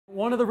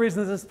One of the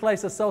reasons this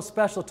place is so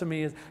special to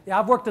me is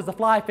I've worked as a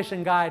fly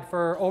fishing guide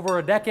for over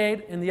a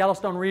decade in the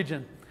Yellowstone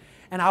region,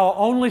 and I will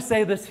only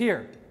say this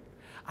here.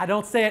 I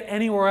don't say it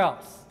anywhere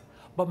else,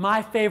 but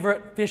my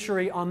favorite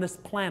fishery on this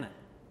planet.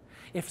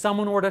 If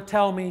someone were to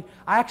tell me,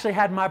 I actually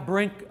had my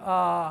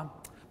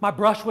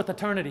brush with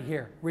eternity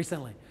here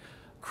recently.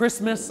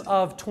 Christmas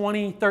of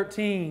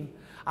 2013,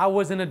 I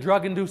was in a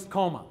drug-induced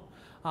coma.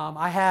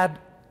 I had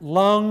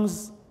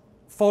lungs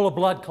full of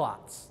blood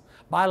clots,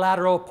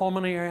 bilateral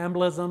pulmonary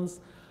embolisms,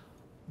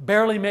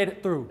 barely made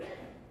it through.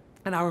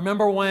 And I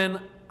remember when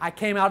I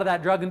came out of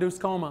that drug-induced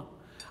coma,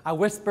 I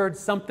whispered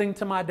something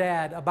to my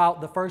dad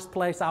about the first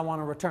place I want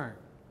to return.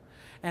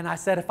 And I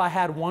said if I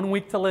had 1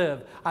 week to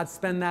live, I'd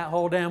spend that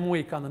whole damn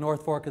week on the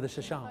North Fork of the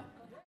Shoshone.